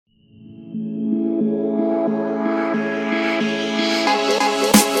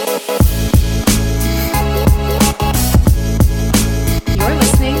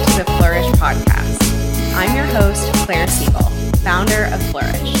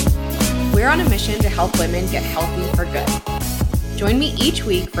We're on a mission to help women get healthy for good. Join me each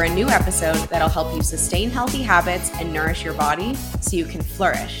week for a new episode that'll help you sustain healthy habits and nourish your body so you can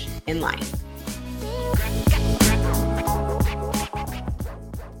flourish in life.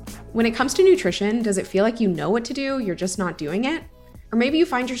 When it comes to nutrition, does it feel like you know what to do, you're just not doing it? Or maybe you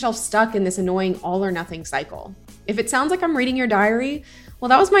find yourself stuck in this annoying all or nothing cycle. If it sounds like I'm reading your diary, well,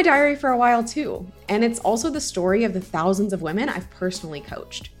 that was my diary for a while too. And it's also the story of the thousands of women I've personally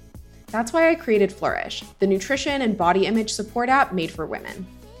coached. That's why I created Flourish, the nutrition and body image support app made for women.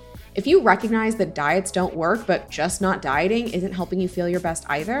 If you recognize that diets don't work, but just not dieting isn't helping you feel your best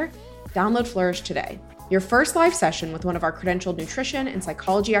either, download Flourish today. Your first live session with one of our credentialed nutrition and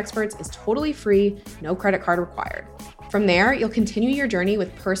psychology experts is totally free, no credit card required. From there, you'll continue your journey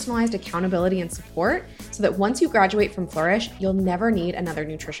with personalized accountability and support so that once you graduate from Flourish, you'll never need another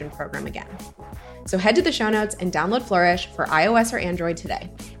nutrition program again. So head to the show notes and download Flourish for iOS or Android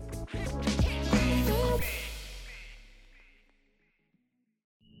today.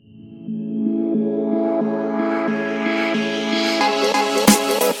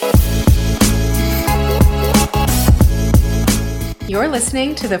 You're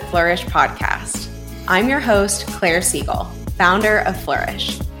listening to the Flourish Podcast. I'm your host, Claire Siegel, founder of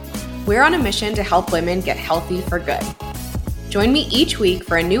Flourish. We're on a mission to help women get healthy for good. Join me each week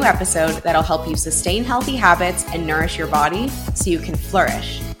for a new episode that'll help you sustain healthy habits and nourish your body so you can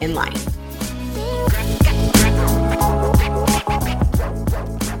flourish in life.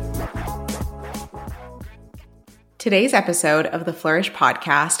 Today's episode of the Flourish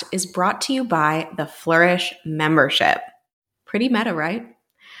Podcast is brought to you by the Flourish membership. Pretty meta, right?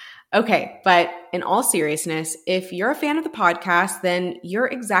 Okay, but in all seriousness, if you're a fan of the podcast, then you're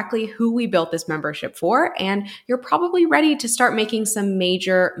exactly who we built this membership for, and you're probably ready to start making some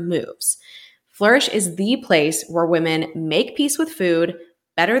major moves. Flourish is the place where women make peace with food,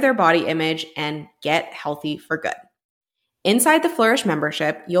 better their body image, and get healthy for good. Inside the Flourish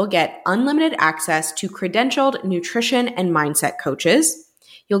membership, you'll get unlimited access to credentialed nutrition and mindset coaches.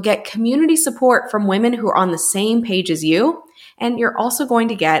 You'll get community support from women who are on the same page as you. And you're also going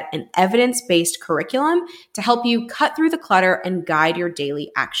to get an evidence-based curriculum to help you cut through the clutter and guide your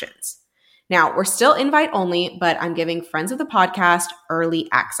daily actions. Now, we're still invite only, but I'm giving friends of the podcast early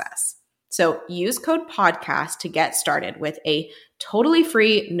access. So use code PODCAST to get started with a totally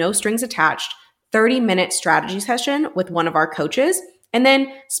free, no strings attached, 30-minute strategy session with one of our coaches, and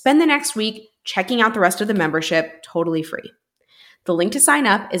then spend the next week checking out the rest of the membership totally free. The link to sign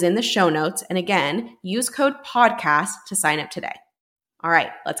up is in the show notes. And again, use code PODCAST to sign up today. All right,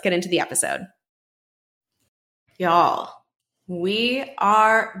 let's get into the episode. Y'all, we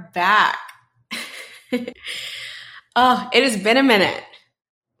are back. It has been a minute.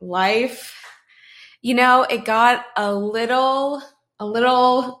 Life, it got it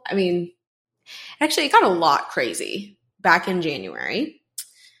got a lot crazy back in January.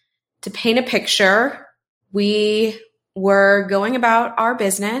 To paint a picture, we were going about our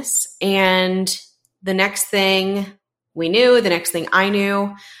business, and the next thing I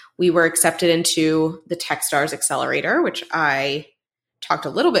knew, we were accepted into the Techstars Accelerator, which I talked a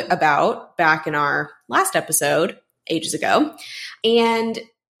little bit about back in our last episode ages ago. And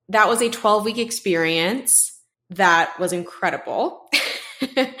that was a 12-week experience that was incredible.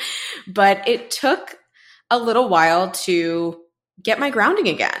 But it took a little while to get my grounding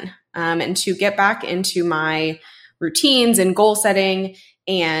again, and to get back into my routines and goal setting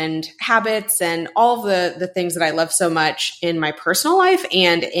and habits and all the things that I love so much in my personal life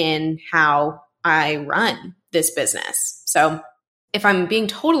and in how I run this business. So if I'm being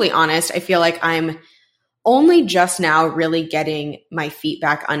totally honest, I feel like I'm only just now really getting my feet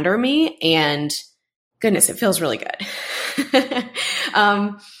back under me, and goodness, it feels really good.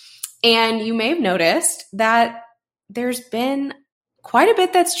 And you may have noticed that there's been quite a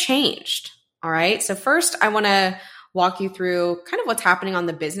bit that's changed. All right. So first, I want to walk you through kind of what's happening on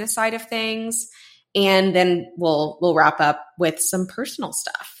the business side of things, and then we'll wrap up with some personal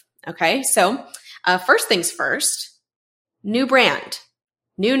stuff. Okay. So first things first, new brand,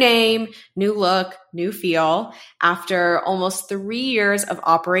 new name, new look, new feel. After almost 3 years of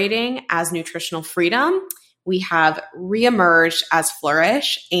operating as Nutritional Freedom, we have reemerged as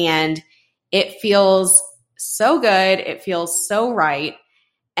Flourish, and it feels so good. It feels so right.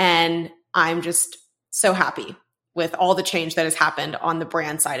 And I'm just so happy with all the change that has happened on the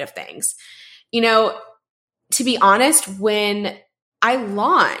brand side of things. To be honest, when I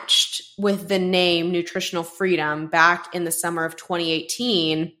launched with the name Nutritional Freedom back in the summer of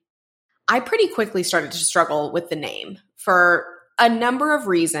 2018, I pretty quickly started to struggle with the name for a number of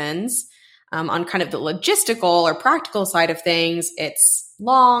reasons. On kind of the logistical or practical side of things, it's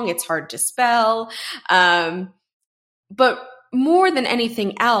long. It's hard to spell. But more than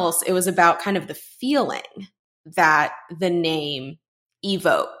anything else, it was about kind of the feeling that the name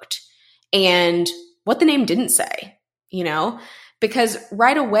evoked and what the name didn't say, because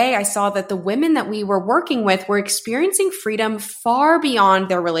right away I saw that the women that we were working with were experiencing freedom far beyond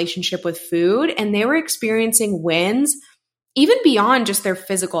their relationship with food, and they were experiencing wins even beyond just their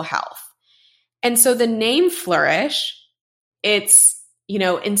physical health. And so the name Flourish, it's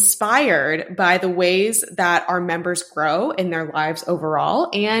inspired by the ways that our members grow in their lives overall.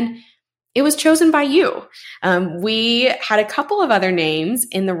 And it was chosen by you. We had a couple of other names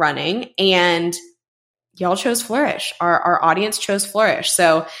in the running, and y'all chose Flourish. Our audience chose Flourish.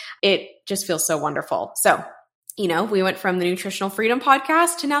 So it just feels so wonderful. So, we went from the Nutritional Freedom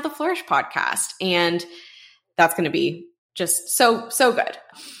Podcast to now the Flourish Podcast. And that's going to be just so good.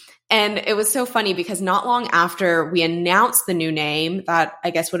 And it was so funny because not long after we announced the new name, that I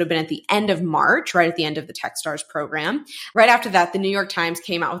guess would have been at the end of March, right at the end of the TechStars program. Right after that, the New York Times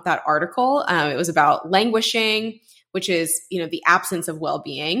came out with that article. It was about languishing, which is, the absence of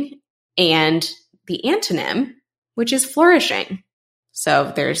well-being, and the antonym, which is flourishing.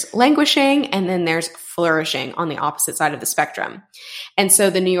 So there's languishing and then there's flourishing on the opposite side of the spectrum. And so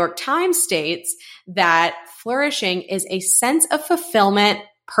the New York Times states that flourishing is a sense of fulfillment,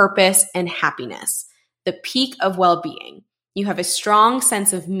 purpose, and happiness, the peak of well-being. You have a strong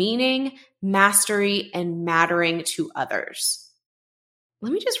sense of meaning, mastery, and mattering to others.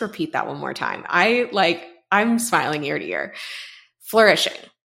 Let me just repeat that one more time. I'm smiling ear to ear. Flourishing,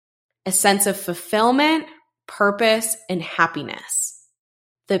 a sense of fulfillment, purpose, and happiness,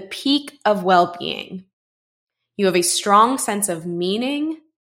 the peak of well-being. You have a strong sense of meaning,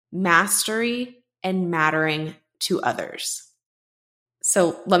 mastery, and mattering to others.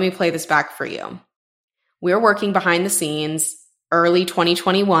 So let me play this back for you. We're working behind the scenes, early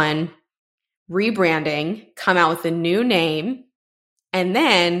 2021, rebranding, come out with a new name, and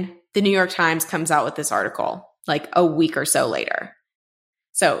then the New York Times comes out with this article like a week or so later.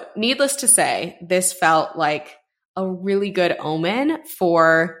 So needless to say, this felt like a really good omen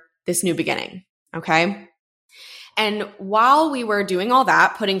for this new beginning, okay? And while we were doing all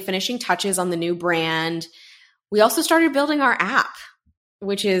that, putting finishing touches on the new brand, we also started building our app,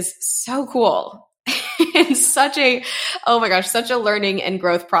 which is so cool. It's such a learning and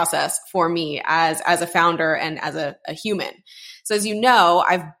growth process for me as a founder and as a human. So as you know,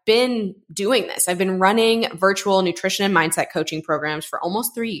 I've been doing this. I've been running virtual nutrition and mindset coaching programs for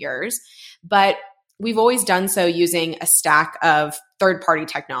almost 3 years, but we've always done so using a stack of third-party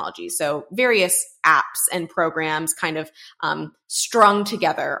technology. So various apps and programs kind of strung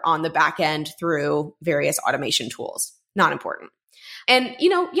together on the back end through various automation tools. Not important. And,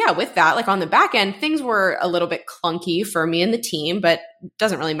 with that, like on the back end, things were a little bit clunky for me and the team, but it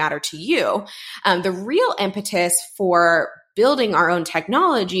doesn't really matter to you. The real impetus for building our own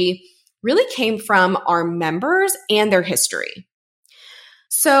technology really came from our members and their history.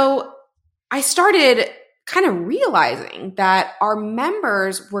 So I started kind of realizing that our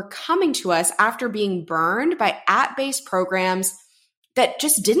members were coming to us after being burned by app-based programs that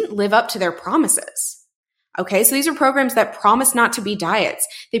just didn't live up to their promises. Okay, so these are programs that promise not to be diets.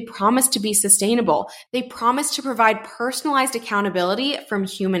 They promise to be sustainable. They promise to provide personalized accountability from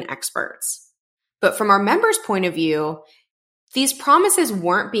human experts. But from our members' point of view, these promises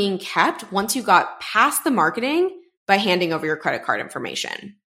weren't being kept once you got past the marketing by handing over your credit card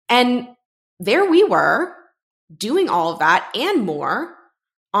information. And there we were doing all of that and more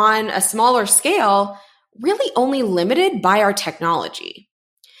on a smaller scale, really only limited by our technology.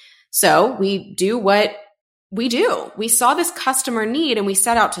 So we do what we do. We saw this customer need and we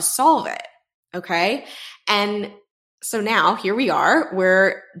set out to solve it. Okay. And so now here we are.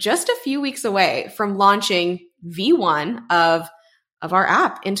 We're just a few weeks away from launching V1 of our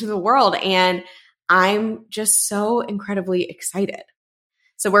app into the world. And I'm just so incredibly excited.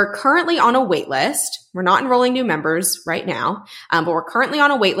 So we're currently on a wait list. We're not enrolling new members right now, but we're currently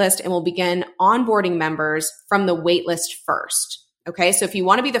on a wait list and we'll begin onboarding members from the wait list first. Okay. So if you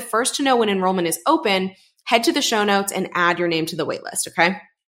want to be the first to know when enrollment is open, head to the show notes and add your name to the wait list. Okay.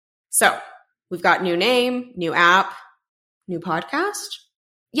 So we've got new name, new app, new podcast.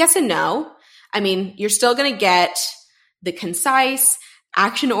 Yes and no. I mean, you're still going to get the concise,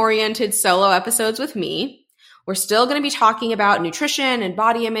 action-oriented solo episodes with me. We're still going to be talking about nutrition and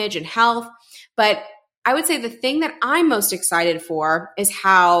body image and health. But I would say the thing that I'm most excited for is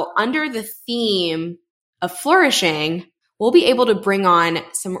how under the theme of flourishing, we'll be able to bring on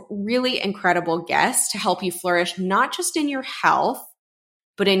some really incredible guests to help you flourish, not just in your health,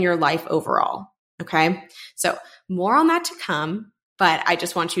 but in your life overall. Okay. So more on that to come. but I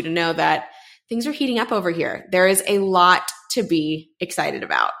just want you to know that things are heating up over here. There is a lot to be excited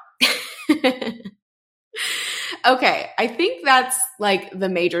about. Okay, I think that's like the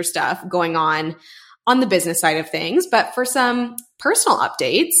major stuff going on the business side of things. But for some personal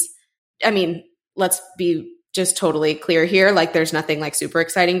updates, I mean, let's be just totally clear here. Like there's nothing like super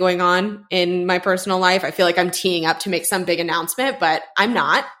exciting going on in my personal life. I feel like I'm teeing up to make some big announcement, but I'm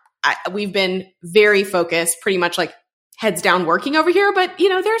not. We've been very focused, pretty much like heads down working over here, but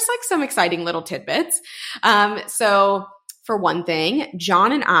there's like some exciting little tidbits. So for one thing,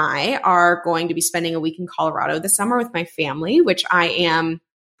 John and I are going to be spending a week in Colorado this summer with my family, which I am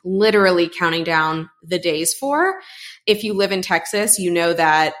literally counting down the days for. If you live in Texas, you know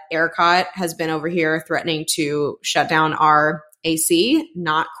that ERCOT has been over here threatening to shut down our AC.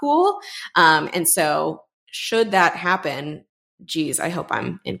 Not cool. And so should that happen, geez, I hope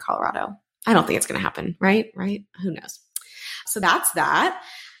I'm in Colorado. I don't think it's going to happen, right? Who knows? So that's that.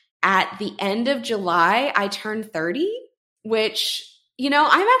 At the end of July, I turned 30, which, I'm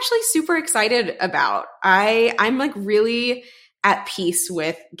actually super excited about. I'm like really at peace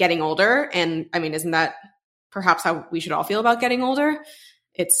with getting older. And I mean, isn't that perhaps how we should all feel about getting older?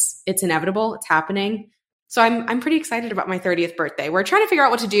 It's inevitable. It's happening. So I'm pretty excited about my 30th birthday. We're trying to figure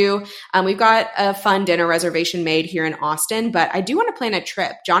out what to do. We've got a fun dinner reservation made here in Austin, but I do want to plan a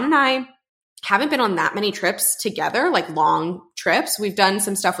trip. John and I haven't been on that many trips together, like long trips. We've done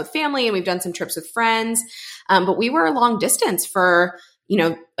some stuff with family and we've done some trips with friends. But we were long distance for,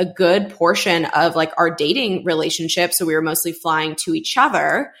 a good portion of like our dating relationship. So we were mostly flying to each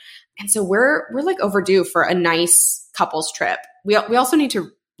other. And so we're like overdue for a nice couples trip. We also need to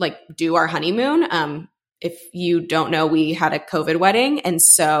like do our honeymoon. If you don't know, we had a COVID wedding. And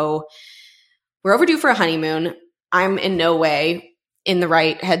so we're overdue for a honeymoon. I'm in no way in the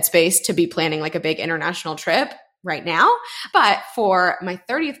right headspace to be planning like a big international trip right now. But for my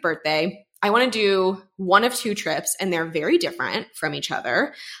 30th birthday, I want to do one of two trips, and they're very different from each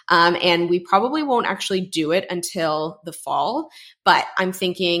other. And we probably won't actually do it until the fall. But I'm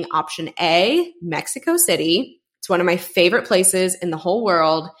thinking option A, Mexico City. It's one of my favorite places in the whole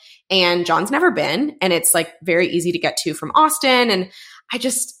world. And John's never been. And it's like very easy to get to from Austin. And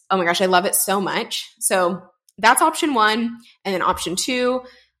oh my gosh, I love it so much. So that's option one. And then option two,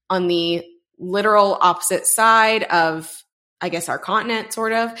 on the literal opposite side of, I guess, our continent,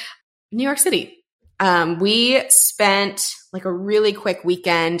 sort of, New York City. We spent like a really quick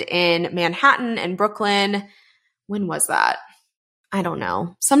weekend in Manhattan and Brooklyn. When was that? I don't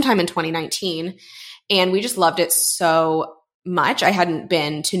know. Sometime in 2019. And we just loved it so much. I hadn't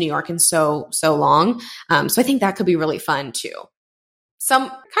been to New York in so long. So I think that could be really fun too. Some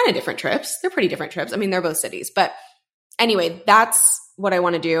kind of different trips. They're pretty different trips. I mean, they're both cities. But anyway, that's what I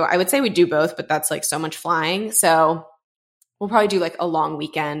want to do. I would say we do both, but that's like so much flying. So we'll probably do like a long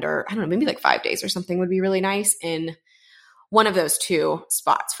weekend, or I don't know, maybe like 5 days or something would be really nice in one of those two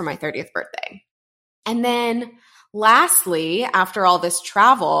spots for my 30th birthday. And then lastly, after all this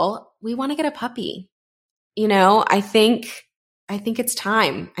travel, we want to get a puppy. I think it's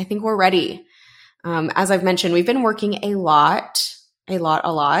time. I think we're ready. As I've mentioned, we've been working a lot.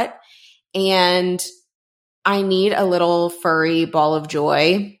 And I need a little furry ball of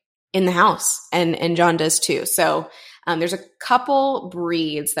joy in the house, and John does too. So there's a couple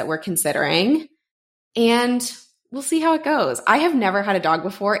breeds that we're considering, and we'll see how it goes. I have never had a dog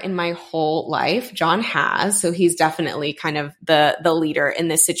before in my whole life. John has, so he's definitely kind of the leader in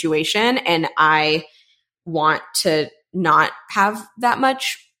this situation, and I want to not have that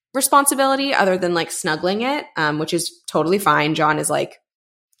much responsibility other than like snuggling it, which is totally fine. John is like,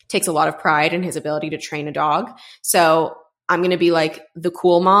 takes a lot of pride in his ability to train a dog. So I'm going to be like the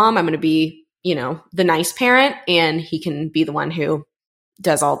cool mom. I'm going to be, the nice parent, and he can be the one who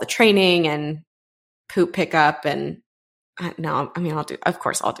does all the training and poop pickup. And I'll do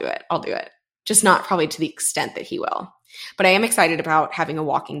it. I'll do it. Just not probably to the extent that he will. But I am excited about having a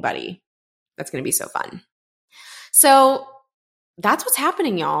walking buddy. That's going to be so fun. So that's what's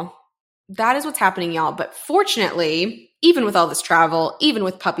happening, y'all. That is what's happening, y'all. But fortunately, even with all this travel, even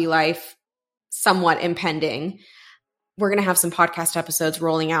with puppy life somewhat impending, we're going to have some podcast episodes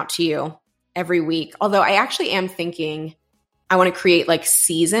rolling out to you every week. Although I actually am thinking I want to create like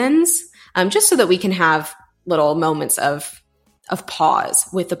seasons, just so that we can have little moments of pause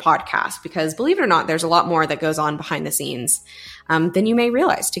with the podcast, because believe it or not, there's a lot more that goes on behind the scenes than you may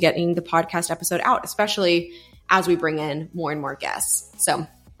realize to getting the podcast episode out, especially as we bring in more and more guests. So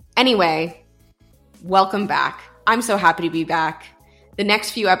anyway, welcome back. I'm so happy to be back. The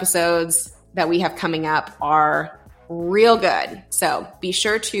next few episodes that we have coming up are real good. So be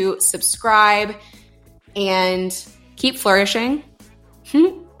sure to subscribe and keep flourishing.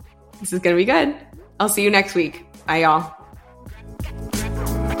 This is going to be good. I'll see you next week. Bye, y'all.